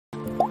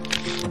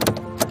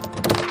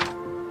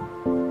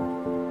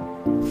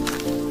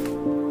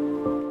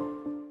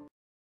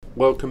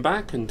Welcome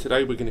back, and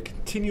today we're going to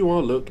continue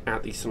our look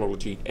at the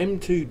Synology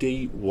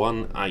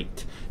M2D18.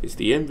 It's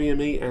the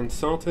NVMe and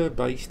SATA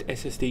based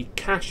SSD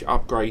cache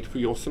upgrade for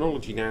your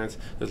Synology NAS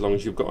as long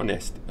as you've got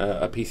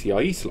a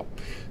PCIe slot.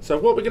 So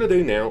what we're going to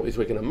do now is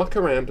we're going to muck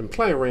around and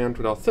play around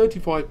with our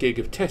 35 gig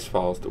of test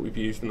files that we've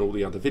used in all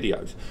the other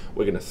videos.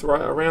 We're going to throw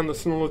it around the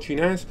Synology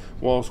NAS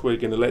whilst we're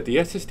going to let the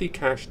SSD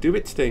cache do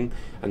its thing,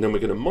 and then we're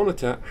going to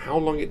monitor how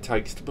long it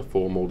takes to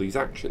perform all these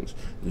actions.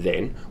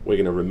 Then we're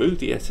going to remove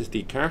the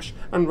SSD cache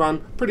and run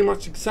pretty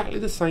much exactly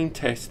the same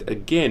test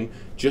again,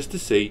 just to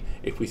see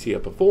if we see a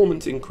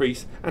performance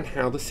increase and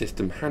how the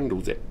system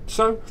handles it.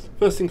 So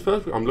first things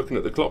first, I'm looking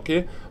at the clock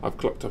here. I've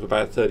clocked up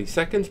about 30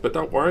 seconds, but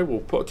don't worry, we'll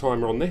put a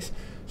timer on this.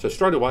 So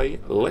straight away,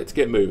 let's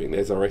get moving.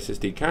 There's our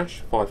SSD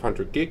cache,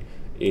 500 gig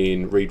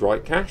in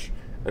read-write cache.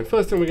 And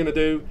first thing we're going to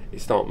do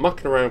is start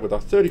mucking around with our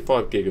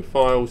 35 gig of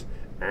files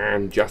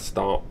and just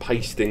start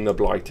pasting the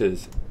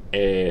blighters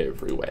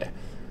everywhere.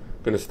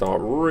 I'm going to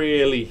start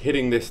really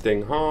hitting this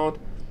thing hard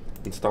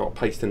and start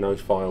pasting those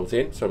files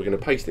in. So we're going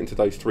to paste it into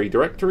those three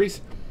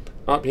directories.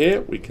 Up here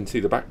we can see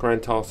the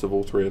background tasks of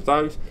all three of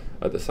those.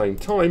 At the same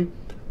time,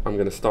 I'm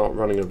going to start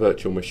running a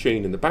virtual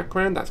machine in the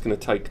background. That's going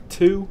to take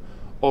 2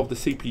 of the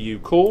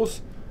CPU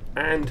cores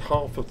and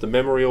half of the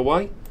memory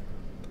away.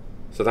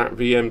 So that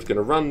VM is going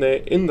to run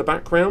there in the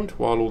background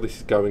while all this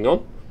is going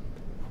on.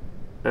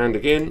 And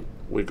again,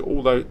 we've got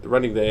all those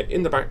running there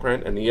in the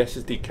background, and the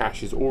SSD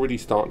cache is already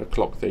starting to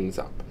clock things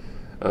up.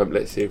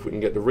 Let's see if we can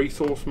get the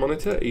resource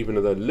monitor, even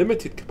at a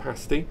limited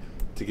capacity,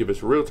 to give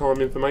us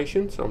real-time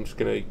information. So I'm just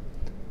going to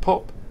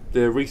pop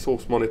the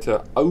resource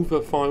monitor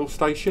over file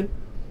station,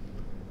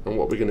 and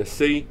what we're going to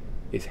see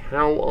is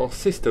how our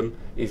system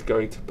is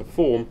going to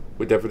perform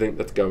with everything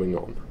that's going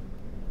on.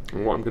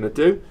 And what I'm going to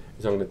do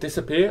is I'm going to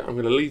disappear. I'm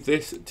going to leave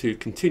this to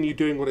continue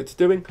doing what it's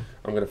doing.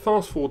 I'm going to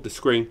fast forward the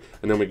screen,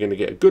 and then we're going to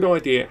get a good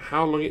idea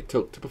how long it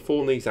took to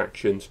perform these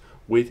actions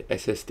with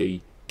SSD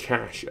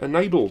cache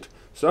enabled.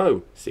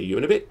 So, see you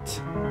in a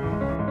bit.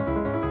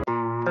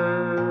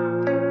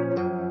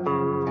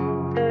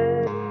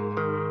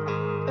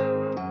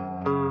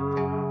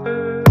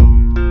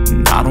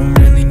 I don't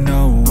really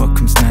know what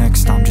comes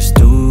next. I'm just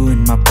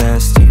doing my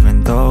best,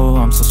 even though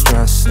I'm so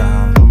stressed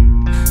out.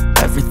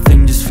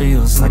 Everything just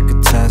feels like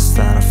a test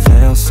that I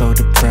fail, so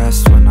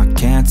depressed when I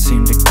can't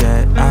seem to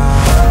get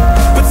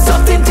out. But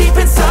something deep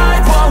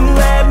inside won't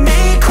let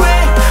me quit.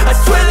 I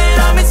swear that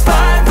I'm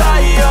inspired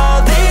by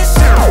all this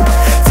shit.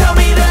 Tell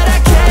me that I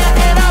can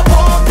and I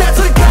won't. That's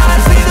what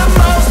guides me the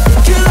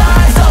most. Your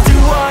lies, I'll do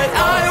what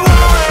I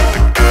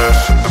want. The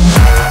gas in the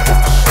back of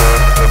the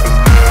sun,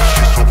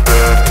 she's so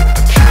bad,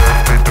 she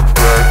made the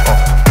bread. The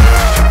gas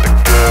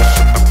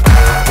in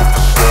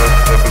the back of the sun, she's so bad, she made the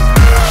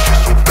bread. The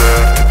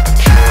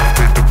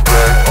gas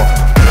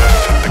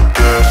in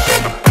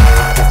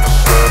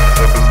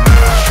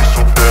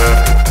the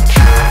back of the sun, she's so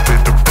bad, she made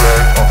the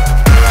bread. The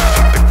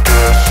gas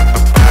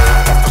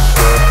in the back of the sun, she's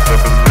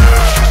so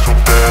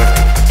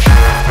bad, she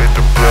made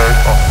the bread.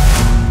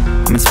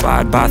 I'm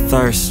inspired by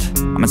thirst,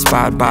 I'm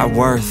inspired by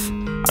worth.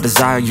 I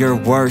desire your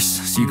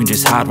worst, so you can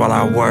just hide while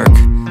I work.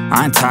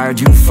 I ain't tired,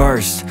 you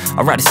first.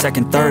 I'll write a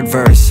second, third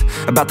verse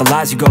about the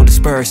lies you go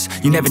disperse.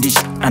 You never did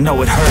shit, I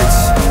know it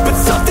hurts. But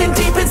something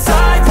deep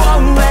inside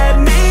won't let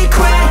me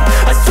quit.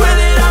 I swear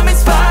that I'm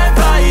inspired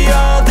by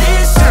all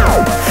this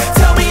shit.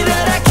 Tell me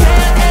that I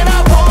can and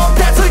I won't.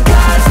 That's what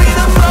guides me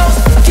the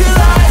most. Your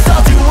lies,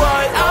 I'll do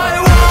what I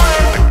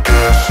want. The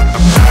gas in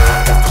the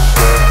back of the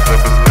sun,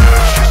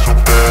 she's so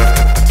bad,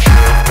 she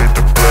made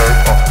the bread.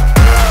 The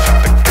gas in the back of the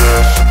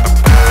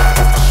sun,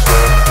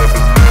 she's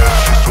so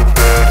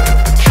bad,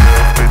 she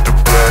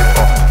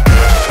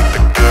made the bread. The gas in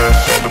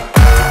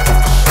the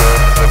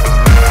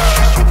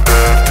back of the sun, she's so bad, she made the bread. The gas in the back of the sun, she's so bad, she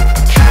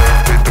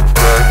made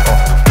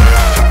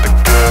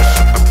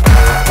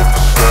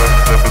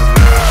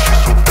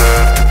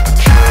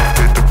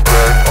the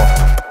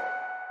bread.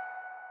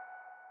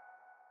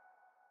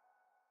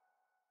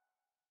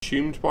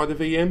 Consumed by the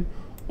VM,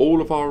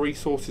 all of our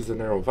resources are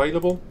now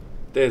available.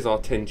 There's our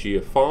 10G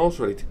of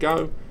files ready to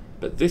go,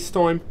 but this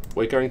time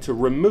we're going to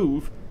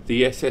remove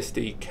the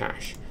SSD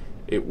cache.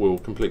 It will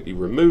completely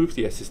remove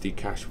the SSD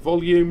cache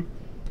volume.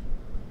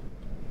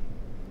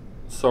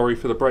 Sorry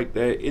for the break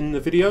there in the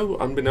video.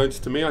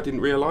 Unbeknownst to me, I didn't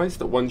realize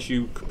that once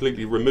you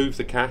completely remove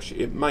the cache,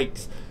 it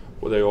makes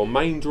your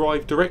main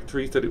drive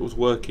directories that it was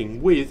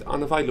working with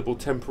unavailable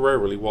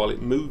temporarily while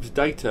it moves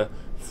data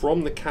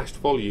from the cached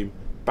volume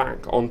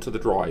back onto the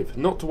drive.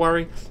 Not to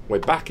worry, we're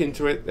back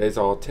into it. There's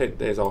our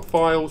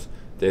files,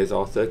 there's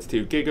our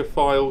 32 gig of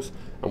files,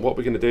 and what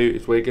we're going to do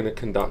is we're going to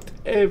conduct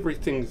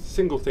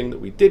single thing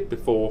that we did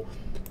before,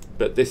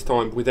 but this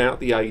time without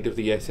the aid of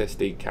the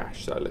SSD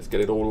cache. So let's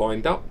get it all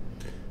lined up.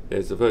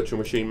 There's the virtual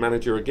machine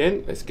manager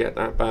again. Let's get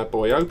that bad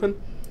boy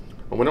open.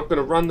 And we're not going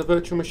to run the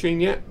virtual machine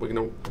yet. We're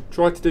going to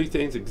try to do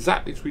things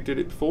exactly as we did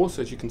it before.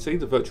 So as you can see,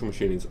 the virtual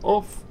machine is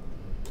off.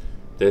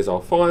 There's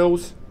our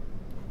files.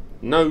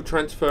 No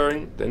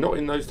transferring, they're not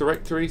in those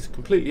directories,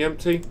 completely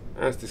empty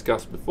as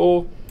discussed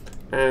before.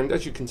 And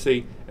as you can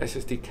see,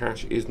 SSD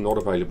cache is not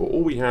available.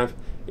 All we have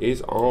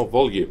is our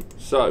volume.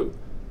 So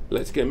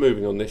let's get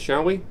moving on this,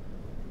 shall we?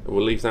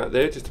 We'll leave that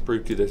there just to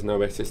prove to you there's no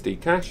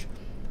SSD cache,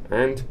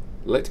 and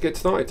let's get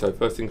started. So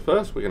first things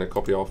first, we're going to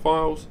copy our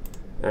files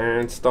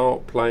and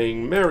start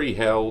playing merry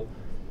hell,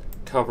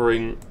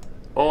 covering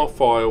our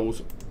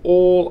files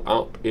all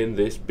up in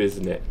this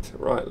biznet.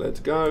 Right, let's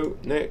go.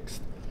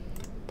 Next,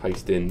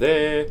 paste in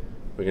there.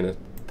 We're going to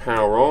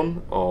power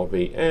on our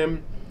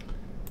VM,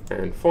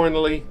 and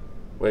finally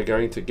we're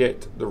going to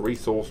get the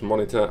resource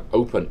monitor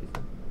open.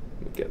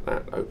 Get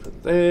that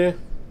open there.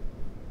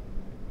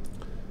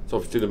 So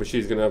obviously the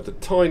machine's going to have the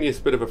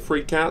tiniest bit of a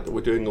freak out that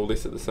we're doing all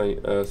this at the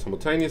same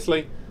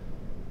simultaneously.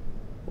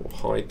 We'll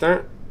hide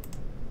that.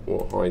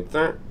 We'll hide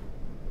that.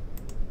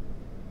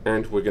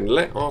 And we're going to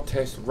let our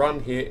test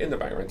run here in the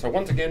background. So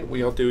once again,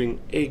 we are doing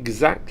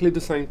exactly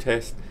the same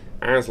test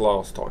as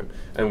last time,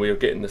 and we are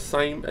getting the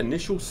same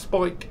initial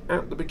spike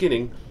at the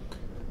beginning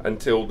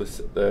until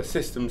the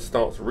system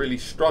starts really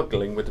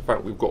struggling with the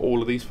fact we've got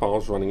all of these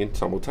files running in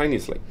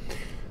simultaneously.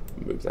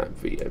 Move that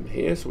VM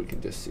here so we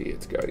can just see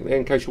it's going there.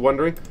 In case you're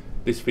wondering,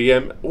 this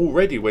VM,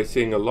 already we're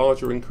seeing a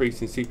larger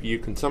increase in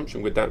CPU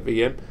consumption with that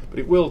VM, but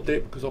it will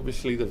dip because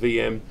obviously the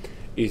VM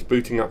is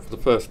booting up for the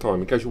first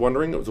time. In case you're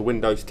wondering, it was a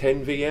Windows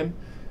 10 VM.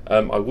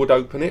 I would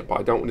open it, but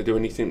I don't want to do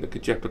anything that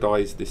could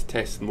jeopardize this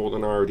test more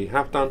than I already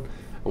have done.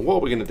 And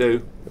what we're going to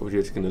do, we're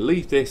just going to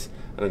leave this,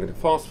 and I'm going to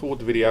fast forward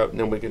the video, and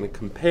then we're going to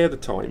compare the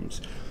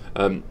times,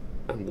 and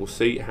we'll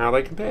see how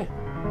they compare.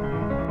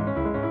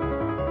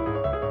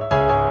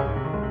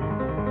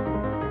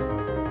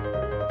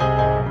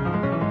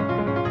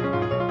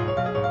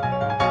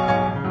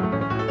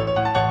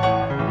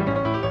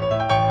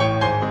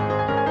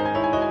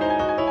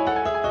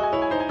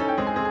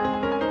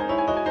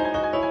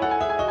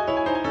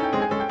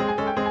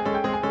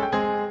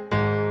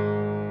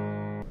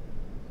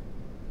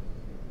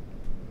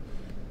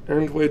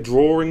 And we're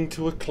drawing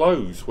to a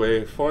close.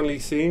 We're finally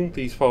seeing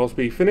these files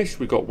be finished.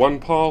 We've got one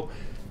pile,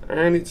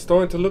 and it's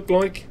starting to look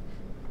like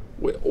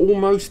we're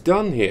almost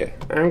done here.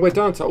 And we're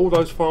done. So all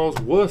those files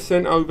were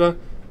sent over.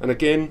 And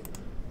again,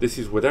 this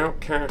is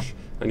without cache.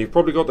 And you've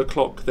probably got the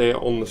clock there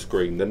on the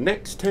screen. The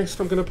next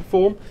test I'm going to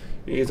perform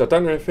is, I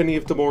don't know if any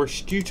of the more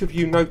astute of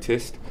you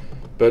noticed,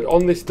 but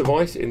on this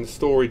device in the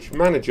storage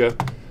manager,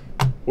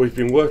 we've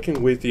been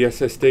working with the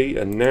SSD,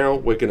 and now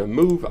we're going to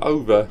move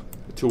over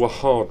to a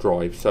hard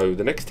drive. So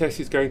the next test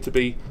is going to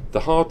be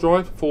the hard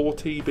drive,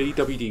 4TB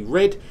WD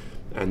red,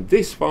 and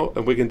this file,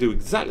 and we're going to do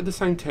exactly the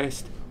same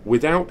test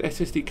without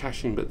SSD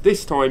caching, but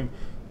this time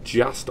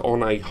just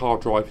on a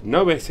hard drive,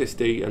 no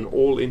SSD, and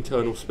all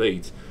internal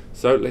speeds.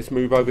 So let's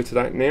move over to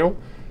that now.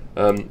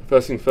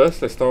 First thing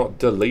first, let's start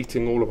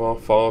deleting all of our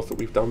files that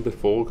we've done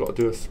before. We've got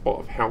to do a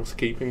spot of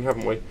housekeeping,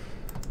 haven't we?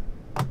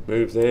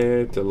 Move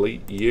there,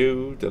 delete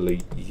you,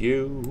 delete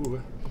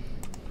you.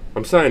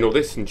 I'm saying all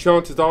this, and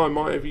chances are I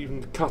might have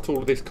even cut all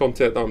of this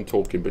content that I'm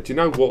talking, but you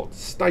know what?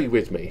 Stay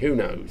with me, who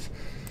knows?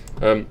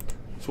 So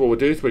what we'll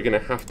do is we're going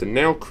to have to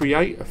now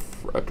create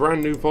a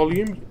brand new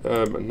volume,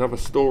 another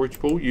storage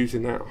pool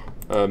using that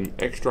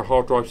extra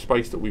hard drive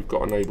space that we've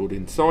got enabled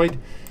inside.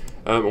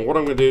 And what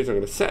I'm going to do is I'm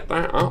going to set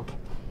that up,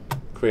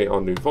 create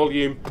our new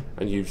volume,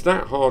 and use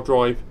that hard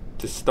drive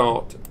to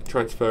start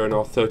transferring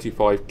our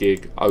 35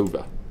 gig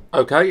over.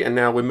 Okay, and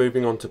now we're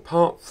moving on to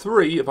part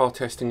 3 of our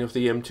testing of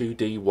the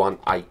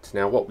M2D18.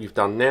 Now what we've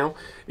done now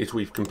is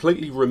we've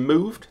completely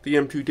removed the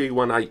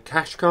M2D18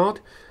 cache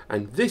card,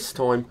 and this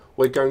time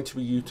we're going to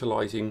be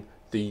utilising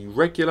the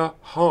regular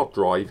hard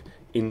drive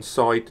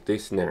inside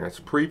this NAS.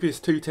 Previous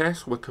 2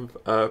 tests were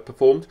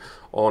performed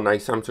on a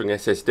Samsung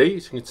SSD.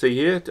 As you can see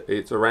here,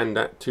 it's around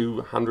that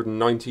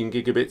 219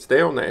 gigabits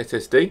there on the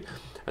SSD.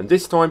 And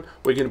this time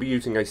we're going to be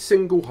using a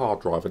single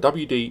hard drive, a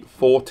WD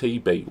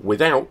 4TB,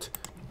 without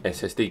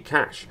SSD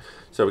cache.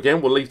 So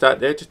again, we'll leave that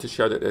there just to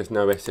show that there's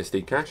no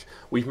SSD cache.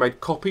 We've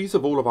made copies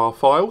of all of our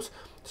files.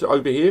 So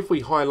over here, if we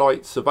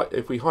highlight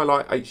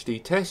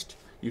HD test,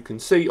 you can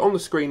see on the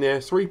screen there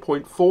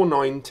 3.49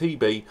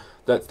 TB.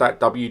 That's that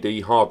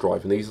WD hard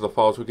drive, and these are the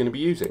files we're going to be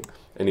using.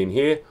 And in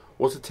here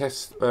was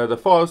the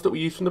files that we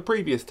used from the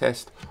previous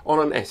test on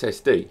an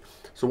SSD.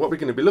 So what we're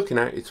going to be looking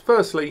at is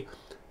firstly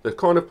the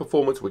kind of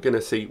performance we're going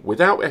to see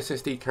without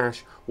SSD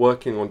cache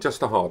working on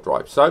just a hard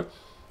drive. So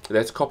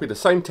let's copy the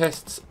same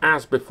tests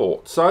as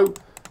before. So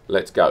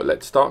let's go.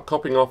 Let's start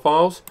copying our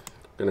files.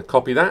 I'm going to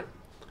copy that,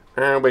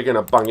 and we're going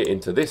to bung it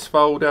into this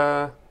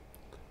folder.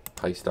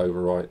 Paste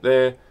over right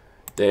there.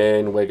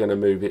 Then we're going to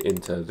move it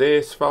into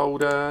this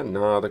folder.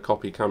 Another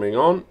copy coming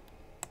on.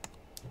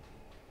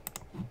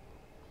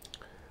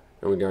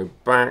 And we go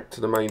back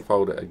to the main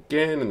folder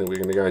again, and then we're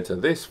going to go into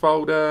this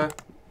folder.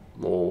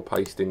 More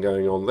pasting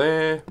going on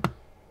there.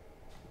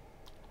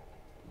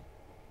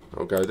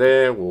 I'll go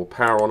there, we'll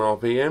power on our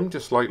VM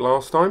just like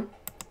last time.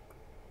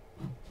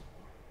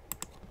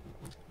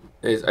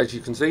 As you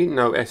can see,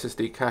 no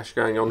SSD cache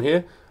going on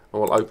here.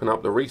 And we'll open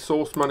up the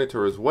resource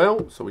monitor as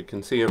well so we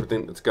can see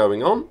everything that's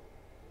going on.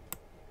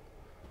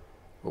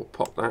 We'll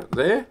pop that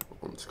there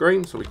on the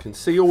screen so we can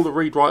see all the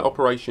read-write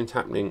operations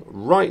happening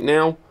right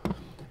now.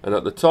 And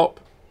at the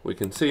top, we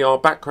can see our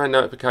background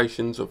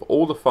notifications of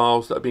all the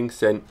files that are being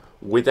sent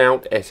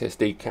without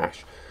SSD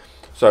cache.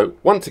 So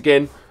once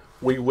again,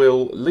 we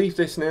will leave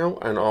this now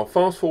and I'll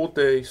fast forward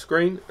the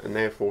screen and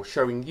therefore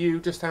showing you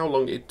just how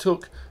long it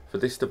took for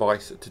this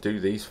device to do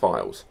these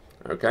files.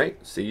 Okay,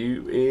 see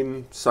you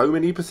in so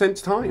many percent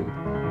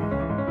time.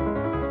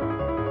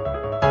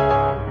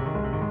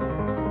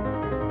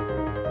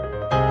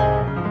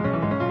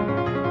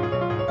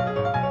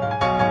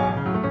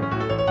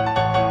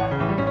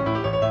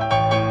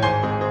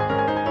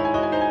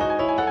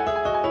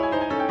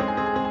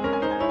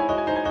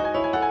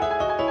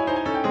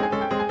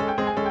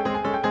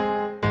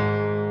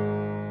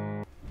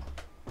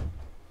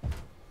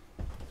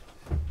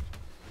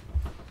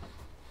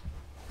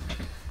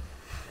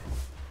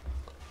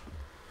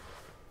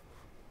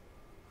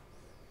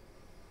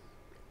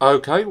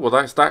 Okay, well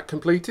that's that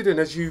completed, and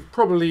as you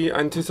probably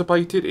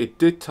anticipated, it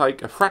did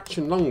take a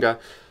fraction longer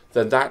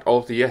than that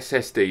of the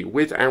SSD,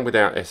 with and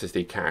without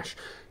SSD cache.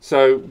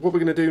 So what we're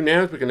going to do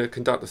now is we're going to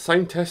conduct the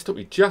same test that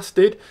we just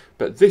did,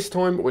 but this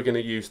time we're going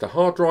to use the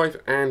hard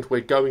drive and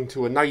we're going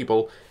to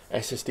enable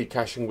SSD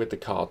caching with the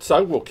card.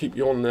 So we'll keep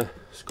you on the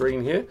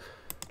screen here.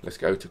 Let's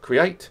go to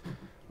create.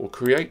 We'll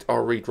create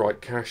our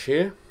read-write cache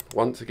here,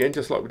 once again,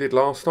 just like we did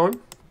last time.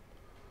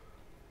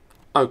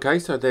 Okay,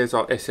 so there's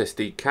our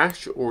SSD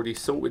cache already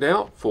sorted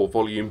out for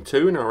volume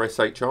 2 in our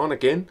SHR, and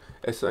again,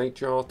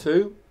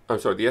 SHR2, the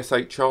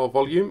SHR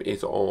volume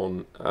is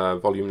on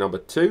volume number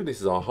 2.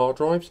 This is our hard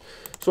drives.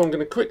 So what I'm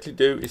going to quickly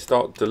do is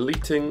start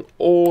deleting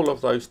all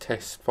of those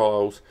test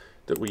files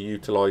that we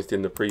utilized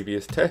in the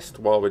previous test.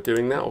 While we're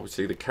doing that,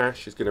 obviously the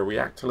cache is going to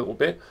react a little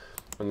bit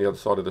on the other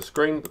side of the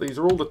screen, but these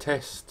are all the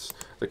tests,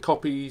 the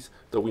copies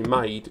that we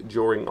made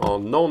during our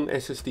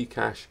non-SSD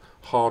cache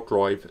hard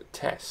drive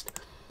test.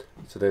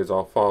 So there's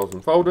our files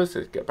and folders.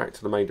 Let's get back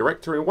to the main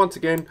directory. And once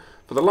again,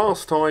 for the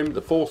last time,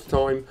 the fourth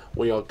time,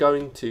 we are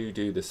going to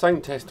do the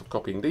same test of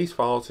copying these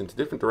files into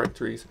different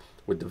directories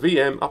with the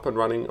VM up and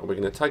running, and we're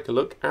going to take a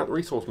look at the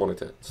resource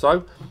monitor.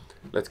 So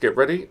let's get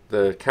ready.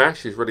 The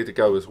cache is ready to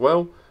go as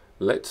well.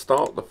 Let's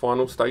start the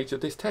final stage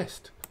of this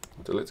test.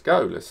 So let's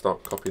go. Let's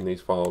start copying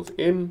these files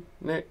in.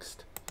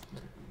 Next.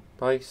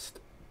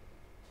 Paste.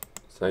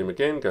 Same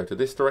again. Go to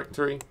this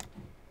directory.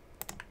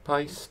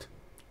 Paste.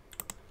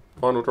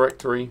 Final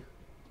directory.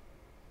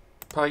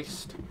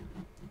 Paste.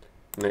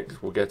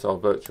 Next we'll get our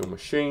virtual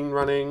machine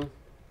running.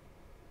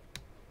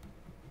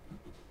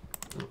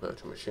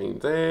 Virtual machine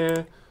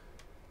there.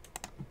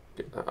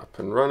 Get that up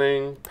and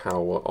running.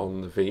 Power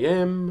on the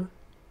VM.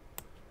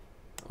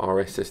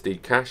 Our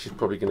SSD cache is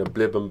probably going to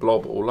blib and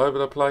blob all over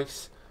the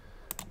place.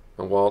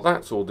 And while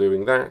that's all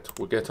doing that,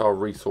 we'll get our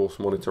resource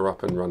monitor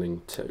up and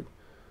running too.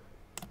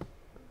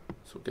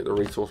 So we'll get the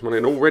resource monitor.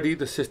 And already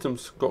the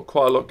system's got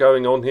quite a lot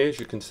going on here, as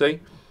you can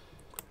see.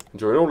 And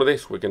during all of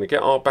this, we're going to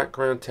get our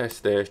background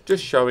test there,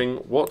 just showing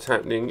what's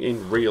happening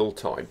in real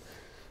time.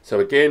 So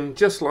again,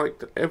 just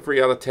like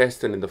every other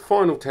test, and in the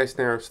final test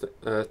now,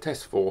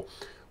 test 4,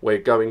 we're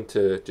going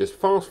to just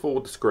fast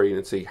forward the screen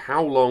and see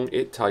how long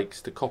it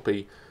takes to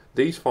copy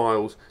these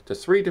files to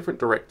 3 different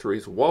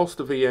directories whilst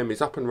the VM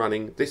is up and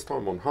running, this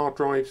time on hard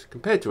drives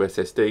compared to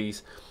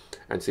SSDs,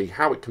 and see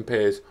how it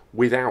compares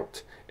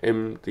without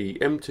the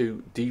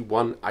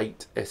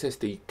M2D18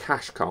 SSD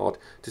cache card,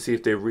 to see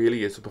if there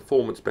really is a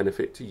performance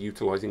benefit to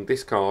utilizing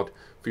this card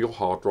for your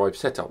hard drive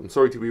setup. I'm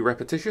sorry to be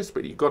repetitious,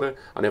 but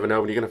I never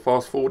know when you're going to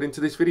fast forward into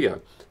this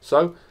video.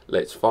 So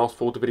let's fast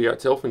forward the video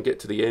itself and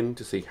get to the end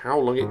to see how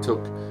long it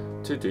took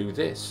to do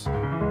this.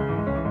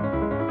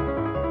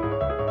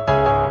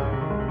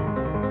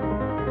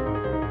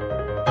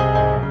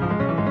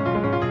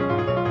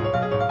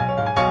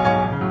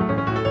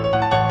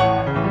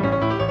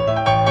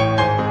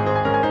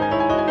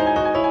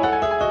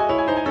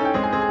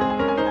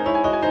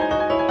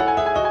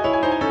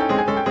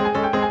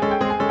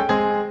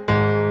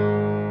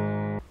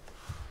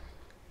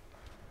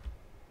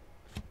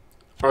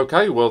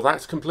 Okay, well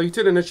that's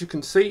completed, and as you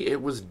can see,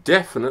 it was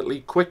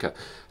definitely quicker.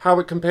 How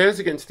it compares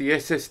against the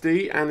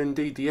SSD, and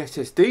indeed the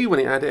SSD when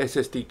it had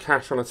SSD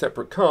cache on a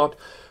separate card,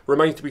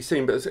 remains to be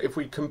seen. But if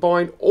we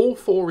combine all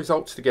 4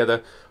 results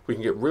together, we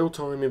can get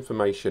real-time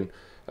information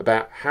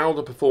about how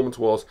the performance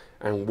was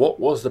and what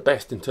was the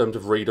best in terms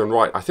of read and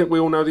write. I think we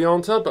all know the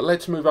answer, but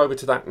let's move over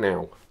to that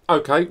now.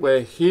 Okay,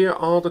 well here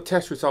are the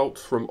test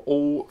results from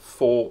all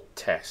 4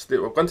 tests.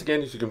 Once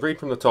again, as you can read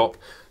from the top,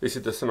 this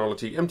is the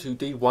Synology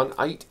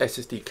M2D18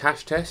 SSD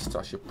cache test.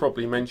 I should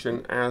probably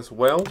mention as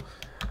well,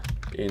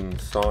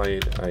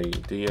 inside a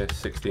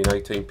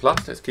DS1618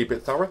 Plus, let's keep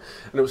it thorough.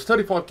 And it was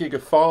 35 gig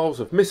of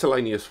files of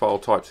miscellaneous file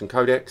types and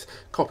codecs,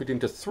 copied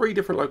into 3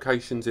 different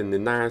locations in the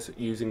NAS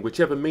using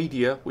whichever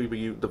media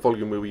the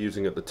volume we were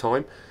using at the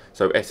time.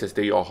 So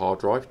SSD or hard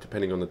drive,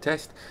 depending on the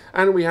test.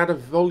 And we had a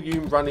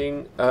volume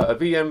running, a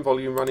VM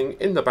volume running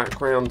in the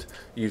background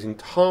using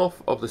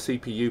half of the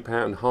CPU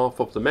power and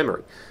half of the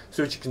memory.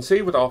 So as you can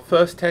see with our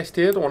first test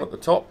here, the one at the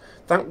top,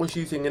 that was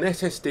using an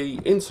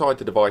SSD inside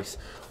the device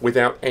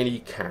without any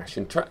cache.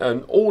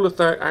 And all of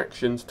their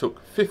actions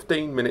took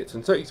 15 minutes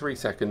and 33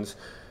 seconds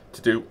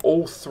to do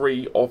all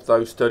 3 of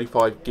those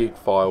 35 gig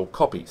file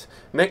copies.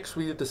 Next,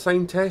 we did the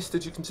same test,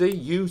 as you can see,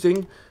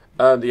 using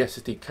the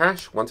SSD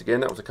cache. Once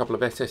again, that was a couple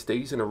of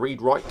SSDs in a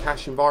read-write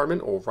cache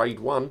environment, or RAID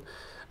 1,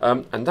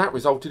 and that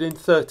resulted in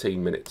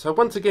 13 minutes. So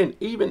once again,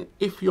 even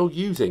if you're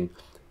using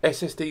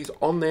SSDs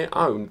on their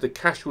own, the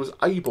cache was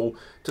able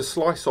to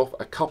slice off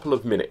a couple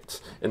of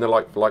minutes in the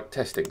like-for-like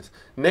testings.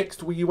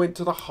 Next, we went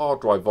to the hard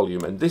drive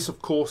volume, and this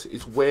of course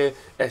is where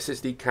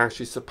SSD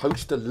cache is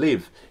supposed to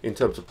live in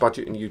terms of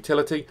budget and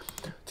utility.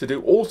 To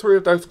do all 3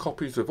 of those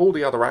copies with all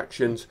the other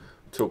actions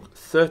took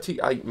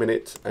 38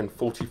 minutes and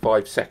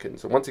 45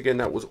 seconds. And once again,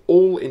 that was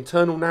all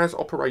internal NAS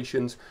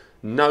operations,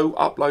 no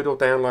upload or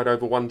download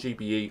over 1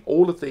 GBE.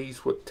 All of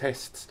these were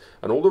tests,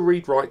 and all the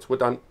read-writes were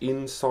done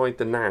inside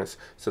the NAS,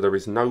 so there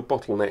is no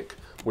bottleneck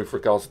with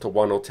regards to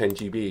 1 or 10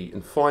 GBE.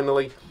 And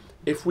finally,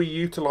 if we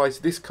utilize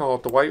this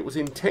card the way it was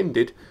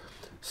intended,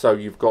 so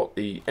you've got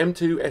the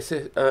M2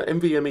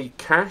 NVMe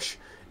cache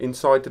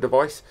inside the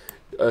device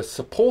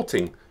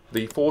supporting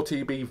the 4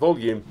 TB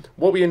volume,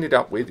 what we ended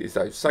up with is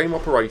those same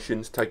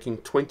operations taking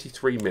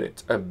 23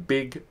 minutes, a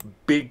big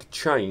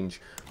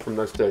change from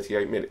those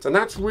 38 minutes. And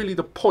that's really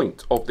the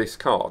point of this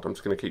card. I'm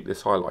just going to keep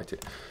this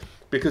highlighted,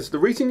 because the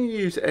reason you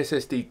use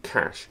SSD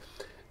cache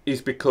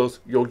is because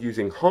you're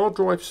using hard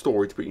drive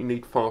storage, but you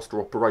need faster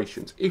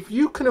operations. If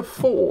you can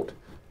afford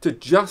to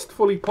just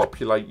fully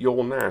populate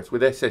your NAS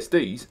with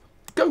SSDs,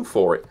 go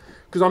for it,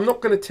 because I'm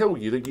not going to tell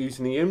you that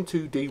using the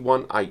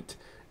M2D18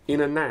 in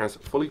a NAS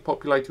fully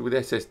populated with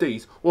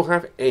SSDs will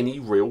have any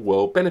real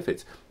world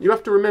benefits. You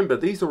have to remember,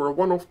 these are a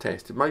one-off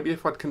test. Maybe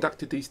if I'd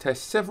conducted these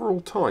tests several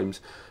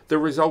times, the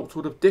results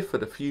would have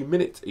differed a few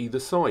minutes either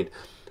side.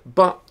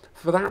 But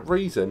for that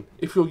reason,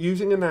 if you're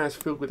using a NAS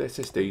filled with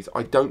SSDs,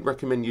 I don't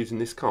recommend using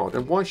this card.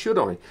 And why should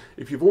I?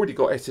 If you've already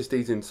got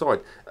SSDs inside,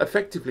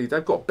 effectively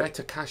they've got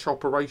better cache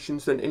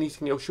operations than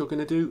anything else you're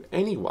going to do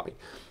anyway.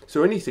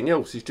 So anything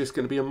else is just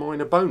going to be a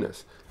minor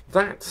bonus.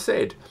 That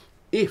said,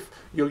 if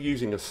you're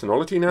using a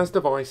Synology NAS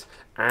device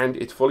and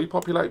it's fully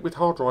populated with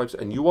hard drives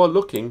and you are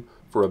looking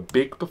for a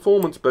big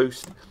performance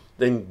boost,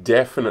 then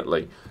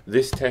definitely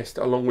this test,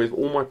 along with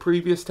all my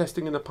previous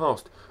testing in the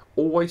past,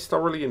 always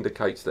thoroughly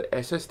indicates that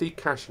SSD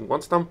caching,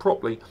 once done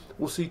properly,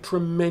 will see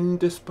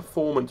tremendous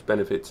performance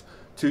benefits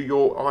to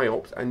your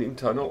IOPS and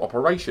internal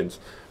operations.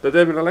 But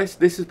nevertheless,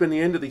 this has been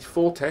the end of these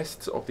 4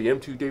 tests of the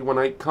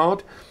M2D18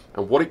 card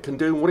and what it can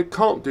do and what it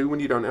can't do when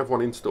you don't have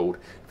one installed.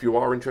 If you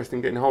are interested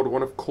in getting hold of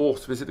one, of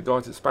course, visit the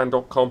guys at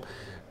span.com.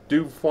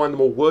 Do find the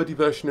more wordy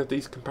version of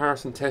these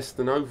comparison tests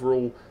and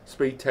overall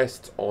speed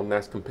tests on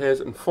NAS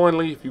Compares. And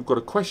finally, if you've got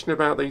a question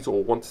about these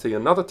or want to see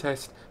another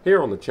test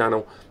here on the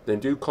channel, then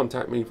do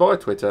contact me via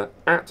Twitter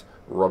at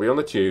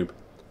RobbieOnTheTube.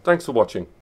 Thanks for watching.